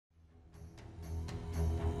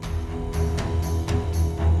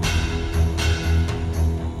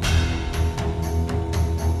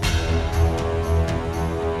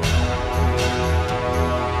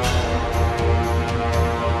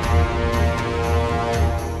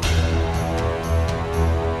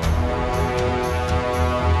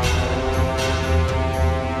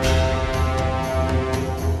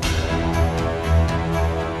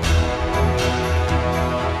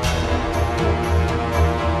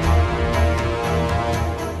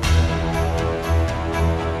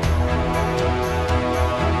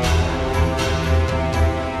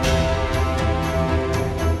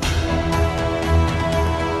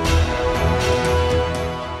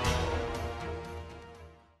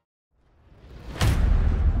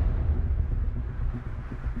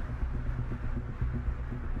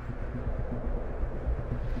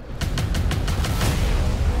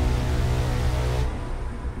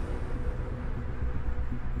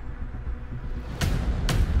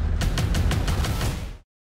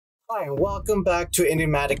Hi, and welcome back to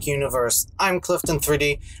Enigmatic Universe. I'm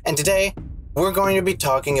Clifton3D, and today we're going to be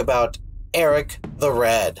talking about Erik the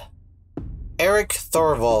Red. Erik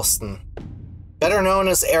Thorvaldsen, better known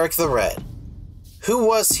as Erik the Red. Who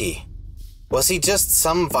was he? Was he just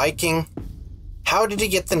some Viking? How did he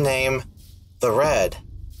get the name the Red?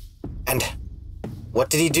 And what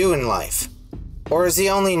did he do in life? Or is he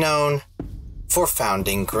only known for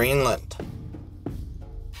founding Greenland?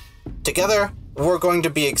 Together, we're going to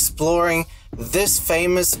be exploring this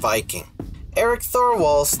famous Viking. Erik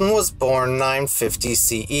Thorvaldsen was born 950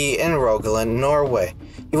 CE in Rogaland, Norway.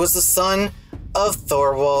 He was the son of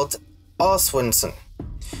Thorvald Oswinsson.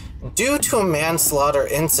 Due to a manslaughter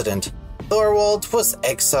incident, Thorvald was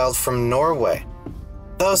exiled from Norway,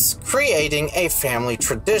 thus creating a family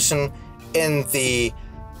tradition in the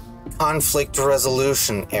conflict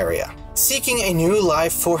resolution area. Seeking a new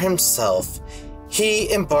life for himself,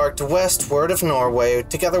 he embarked westward of Norway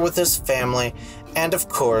together with his family and, of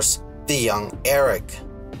course, the young Erik.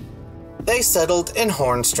 They settled in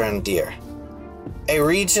Hornstrandir, a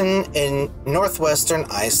region in northwestern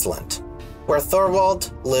Iceland, where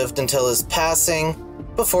Thorvald lived until his passing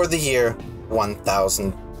before the year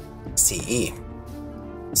 1000 CE.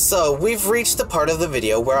 So, we've reached the part of the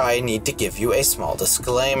video where I need to give you a small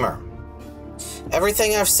disclaimer.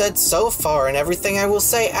 Everything I've said so far and everything I will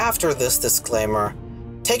say after this disclaimer,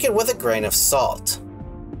 take it with a grain of salt.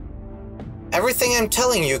 Everything I'm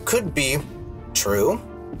telling you could be true,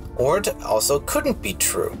 or it also couldn't be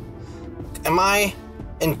true. Am I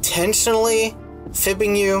intentionally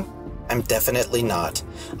fibbing you? I'm definitely not.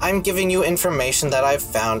 I'm giving you information that I've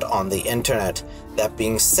found on the internet. That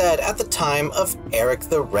being said, at the time of Erik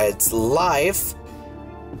the Red's life,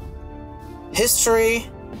 history,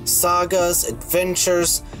 sagas,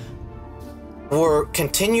 adventures were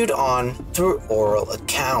continued on through oral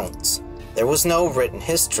accounts. There was no written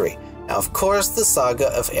history. Now, of course, the saga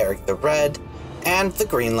of Erik the Red and the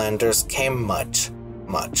Greenlanders came much,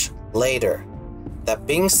 much later. That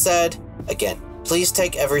being said, again, please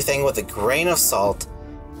take everything with a grain of salt.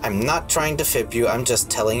 I'm not trying to fib you, I'm just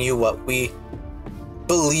telling you what we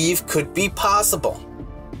believe could be possible.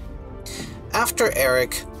 After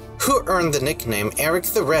Erik, who earned the nickname Erik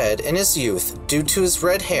the Red in his youth due to his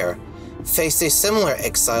red hair, faced a similar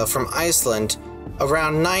exile from Iceland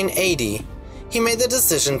around 980, he made the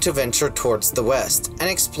decision to venture towards the west and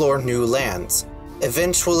explore new lands,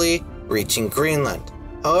 eventually reaching Greenland.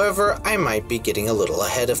 However, I might be getting a little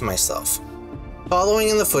ahead of myself. Following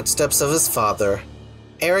in the footsteps of his father,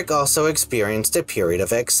 Erik also experienced a period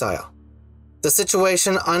of exile. The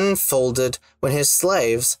situation unfolded when his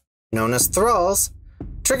slaves, known as thralls,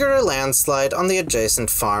 triggered a landslide on the adjacent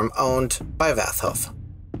farm owned by Vathof,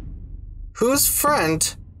 whose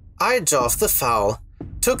friend, Eyjolf the Foul,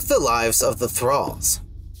 took the lives of the thralls.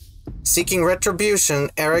 Seeking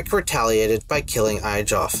retribution, Erik retaliated by killing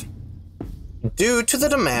Eyjolf. Due to the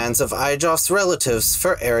demands of Eyjolf's relatives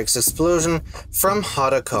for Erik's expulsion from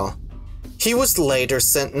Hodakal, he was later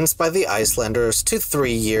sentenced by the Icelanders to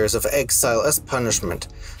 3 years of exile as punishment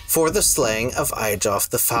for the slaying of Eyjolf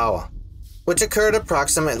the Foul, which occurred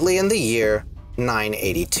approximately in the year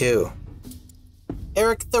 982.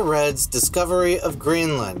 Erik the Red's discovery of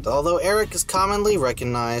Greenland. Although Erik is commonly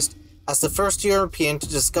recognized as the first European to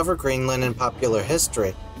discover Greenland in popular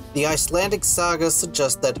history, the Icelandic sagas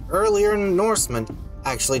suggest that earlier Norsemen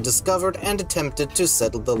actually discovered and attempted to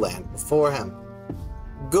settle the land before him.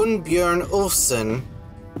 Gunnbjörn Ulfsson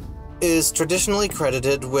is traditionally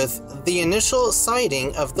credited with the initial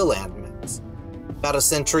sighting of the landmass, about a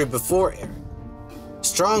century before Erik.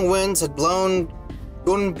 Strong winds had blown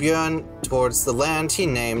Gunnbjörn towards the land he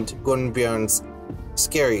named Gunnbjörn's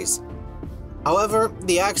Skerries. However,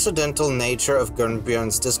 the accidental nature of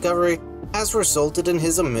Gunnbjörn's discovery has resulted in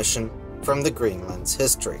his omission from the Greenland's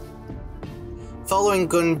history. Following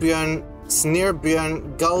Gunnbjörn,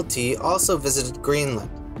 Snirbjörn Galti also visited Greenland.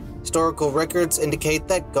 Historical records indicate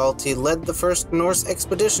that Galti led the first Norse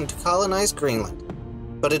expedition to colonize Greenland,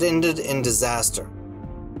 but it ended in disaster.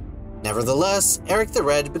 Nevertheless, Erik the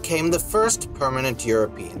Red became the first permanent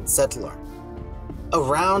European settler.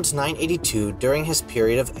 Around 982, during his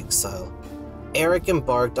period of exile, Erik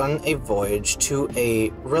embarked on a voyage to a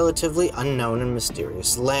relatively unknown and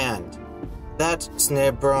mysterious land that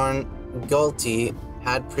Snirbjörn Galti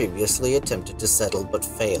had previously attempted to settle but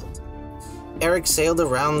failed. Erik sailed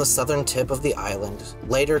around the southern tip of the island,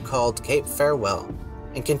 later called Cape Farewell,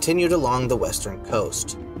 and continued along the western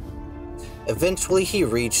coast. Eventually, he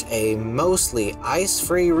reached a mostly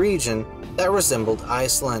ice-free region that resembled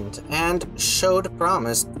Iceland and showed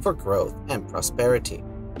promise for growth and prosperity.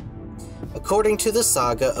 According to the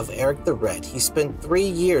saga of Erik the Red, he spent 3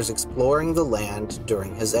 years exploring the land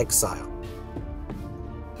during his exile.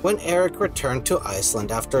 When Erik returned to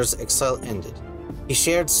Iceland after his exile ended, he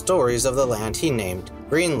shared stories of the land he named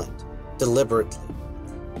Greenland, deliberately,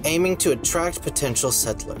 aiming to attract potential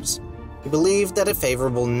settlers. He believed that a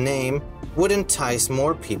favorable name would entice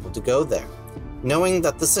more people to go there, knowing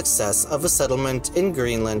that the success of a settlement in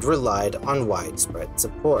Greenland relied on widespread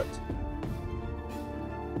support.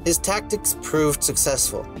 His tactics proved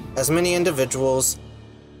successful, as many individuals,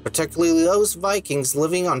 particularly those Vikings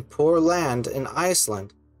living on poor land in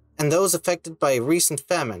Iceland and those affected by a recent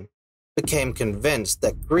famine, became convinced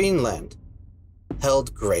that Greenland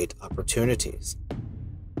held great opportunities.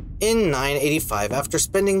 In 985, after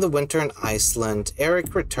spending the winter in Iceland,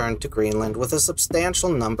 Erik returned to Greenland with a substantial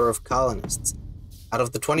number of colonists. Out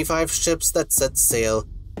of the 25 ships that set sail,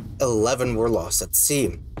 11 were lost at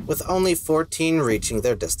sea, with only 14 reaching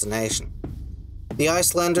their destination. The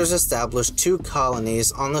Icelanders established 2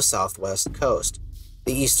 colonies on the southwest coast,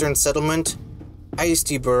 the eastern settlement,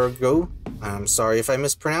 Eysturoy, I'm sorry if I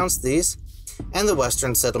mispronounced these, and the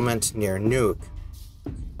western settlement near Nuuk.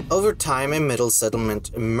 Over time, a middle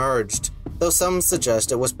settlement emerged, though some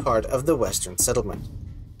suggest it was part of the western settlement.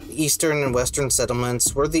 The eastern and western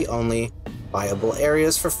settlements were the only viable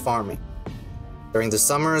areas for farming. During the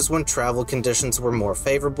summers, when travel conditions were more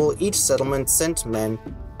favorable, each settlement sent men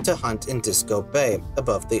to hunt in Disco Bay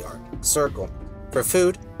above the Arctic Circle for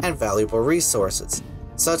food and valuable resources,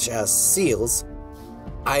 such as seals,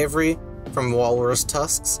 ivory from walrus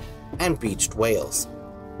tusks, and beached whales.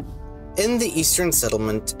 In the eastern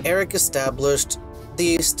settlement, Erik established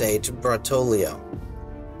the estate Bratolio.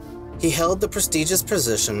 He held the prestigious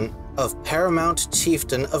position of paramount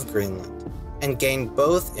chieftain of Greenland, and gained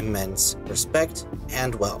both immense respect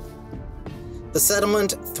and wealth. The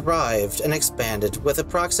settlement thrived and expanded, with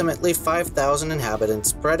approximately 5,000 inhabitants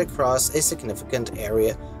spread across a significant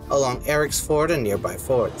area along Erik's Ford and nearby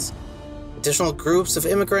fords. Additional groups of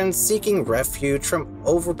immigrants seeking refuge from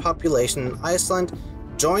overpopulation in Iceland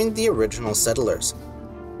joined the original settlers.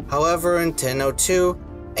 However, in 1002,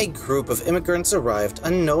 a group of immigrants arrived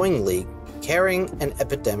unknowingly, carrying an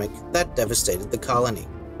epidemic that devastated the colony.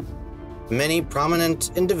 Many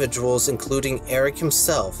prominent individuals, including Erik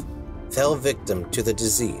himself, fell victim to the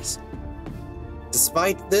disease.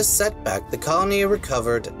 Despite this setback, the colony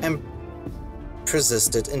recovered and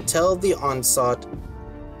persisted until the onset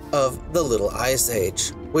of the Little Ice Age,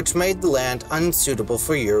 which made the land unsuitable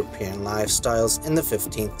for European lifestyles in the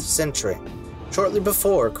 15th century, shortly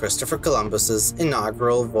before Christopher Columbus's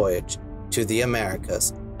inaugural voyage to the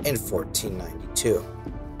Americas in 1492.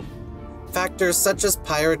 Factors such as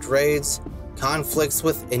pirate raids, conflicts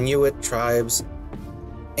with Inuit tribes,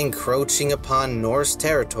 encroaching upon Norse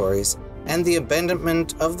territories, and the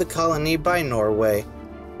abandonment of the colony by Norway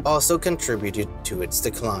also contributed to its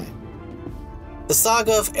decline. The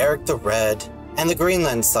saga of Erik the Red and the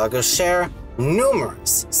Greenland saga share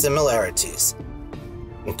numerous similarities,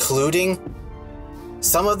 including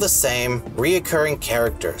some of the same reoccurring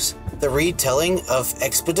characters, the retelling of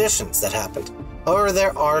expeditions that happened. However,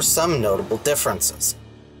 there are some notable differences.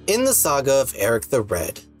 In the saga of Erik the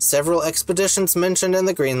Red, several expeditions mentioned in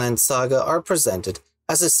the Greenland saga are presented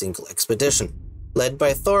as a single expedition, led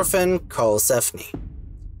by Thorfinn Karlsefni.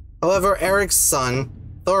 However, Erik's son,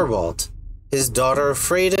 Thorvald, his daughter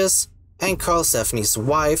Freydis, and Karlsefni's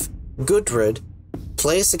wife, Gudrid,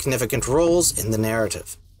 play significant roles in the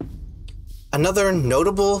narrative. Another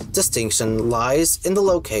notable distinction lies in the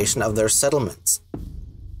location of their settlements.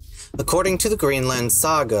 According to the Greenland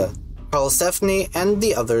saga, Karlsefni and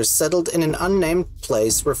the others settled in an unnamed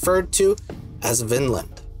place referred to as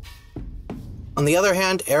Vinland. On the other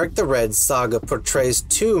hand, Erik the Red's saga portrays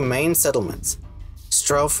 2 main settlements,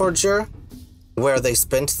 Stráforgir, where they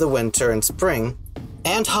spent the winter and spring,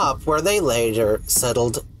 and Hop, where they later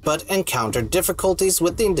settled but encountered difficulties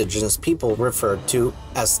with the indigenous people referred to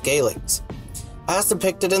as Skalings, as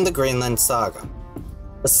depicted in the Greenland saga.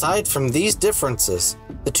 Aside from these differences,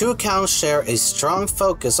 the 2 accounts share a strong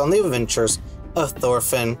focus on the adventures of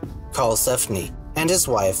Thorfinn Karlsefni and his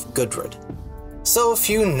wife Gudrid. So a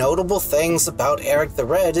few notable things about Erik the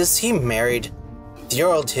Red is he married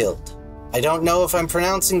Thjordhild. I don't know if I'm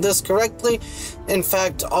pronouncing this correctly. In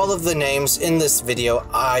fact, all of the names in this video,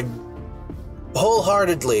 I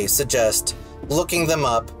wholeheartedly suggest looking them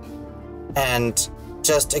up and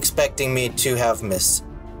just expecting me to have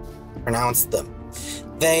mispronounced them.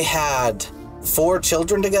 They had 4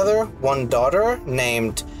 children together, 1 daughter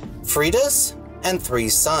named Freydis, and 3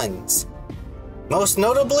 sons. Most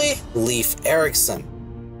notably, Leif Erikson.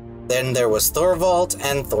 Then there was Thorvald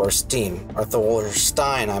and Thorstein, or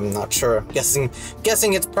Thorstein, I'm not sure. Guessing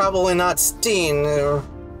it's probably not Steen,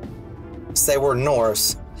 as they were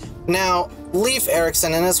Norse. Now, Leif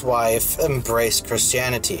Erikson and his wife embraced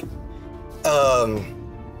Christianity,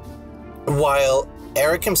 while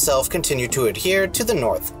Erik himself continued to adhere to the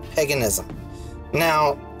North paganism.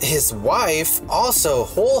 Now, his wife also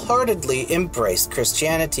wholeheartedly embraced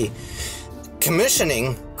Christianity,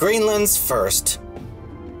 commissioning Greenland's first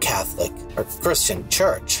Catholic or Christian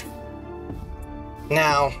church.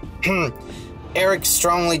 Now, Erik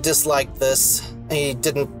strongly disliked this. He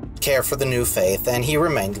didn't care for the new faith, and he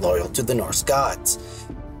remained loyal to the Norse gods,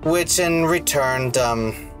 which in return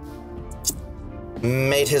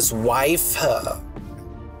made his wife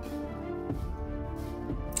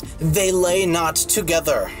they lay not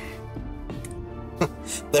together.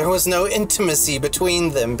 There was no intimacy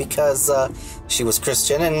between them because she was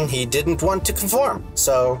Christian and he didn't want to conform.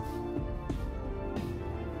 So,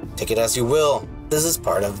 take it as you will. This is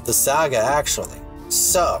part of the saga, actually.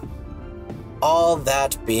 So, all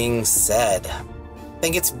that being said, I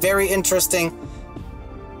think it's very interesting.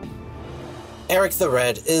 Erik the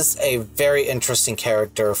Red is a very interesting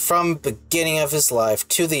character from beginning of his life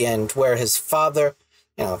to the end, where his father,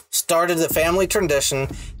 started the family tradition.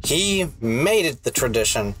 He made it the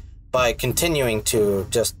tradition by continuing to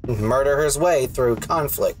just murder his way through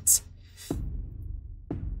conflicts.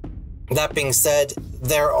 That being said,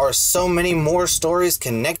 there are so many more stories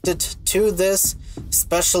connected to this,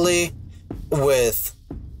 especially with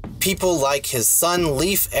people like his son,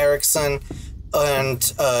 Leif Erikson,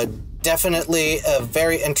 and definitely a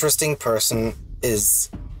very interesting person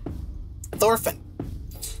is Thorfinn.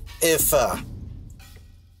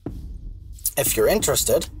 If you're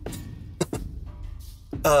interested,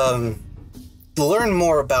 learn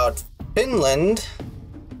more about Finland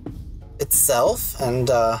itself, and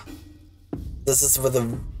this is with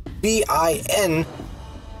a V-I-N,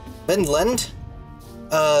 Finland.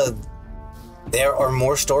 There are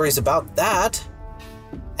more stories about that,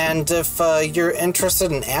 and if you're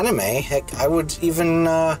interested in anime, heck, I would even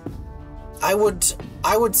I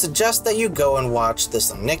would suggest that you go and watch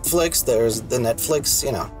this on Netflix. There's the Netflix,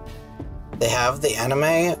 they have the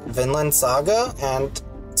anime Vinland Saga, and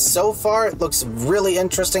so far it looks really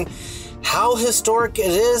interesting. How historic it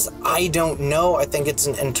is, I don't know. I think it's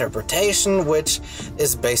an interpretation, which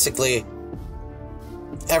is basically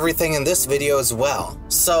everything in this video as well.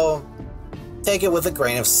 So take it with a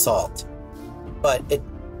grain of salt. But it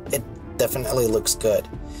definitely looks good.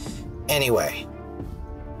 Anyway,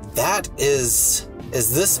 that is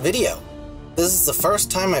this video. This is the first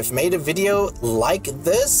time I've made a video like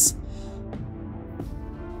this.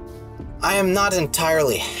 I am not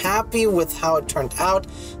entirely happy with how it turned out.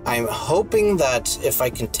 I'm hoping that if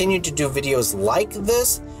I continue to do videos like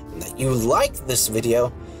this, and that you like this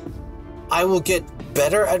video, I will get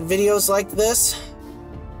better at videos like this.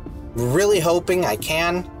 Really hoping I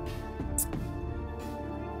can.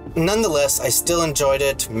 Nonetheless, I still enjoyed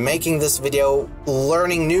it, making this video,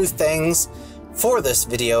 learning new things for this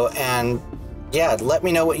video, and yeah, let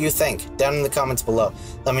me know what you think down in the comments below.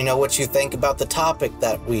 Let me know what you think about the topic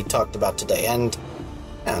that we talked about today, and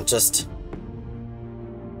just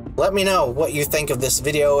let me know what you think of this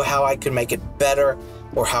video, how I can make it better,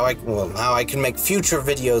 or how I can make future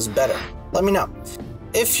videos better. Let me know.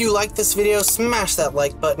 If you like this video, smash that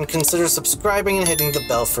like button, consider subscribing and hitting the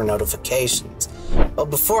bell for notifications. But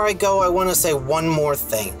before I go, I want to say one more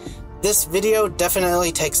thing. This video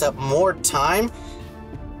definitely takes up more time,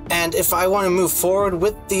 and if I want to move forward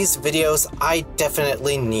with these videos, I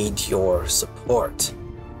definitely need your support.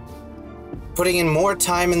 Putting in more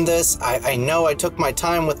time in this, I know I took my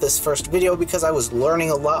time with this first video because I was learning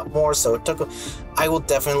a lot more, so I will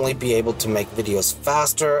definitely be able to make videos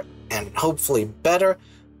faster and hopefully better,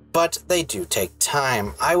 but they do take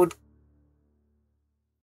time. I would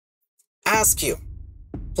ask you,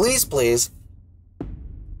 please,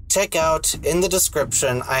 check out in the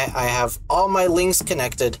description. I have all my links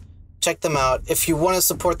connected. Check them out. If you want to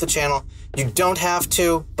support the channel, you don't have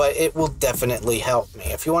to, but it will definitely help me.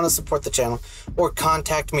 If you want to support the channel or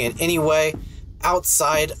contact me in any way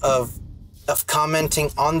outside of commenting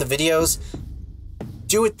on the videos,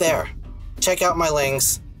 do it there. Check out my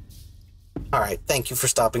links. All right, thank you for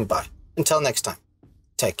stopping by. Until next time,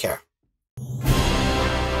 take care.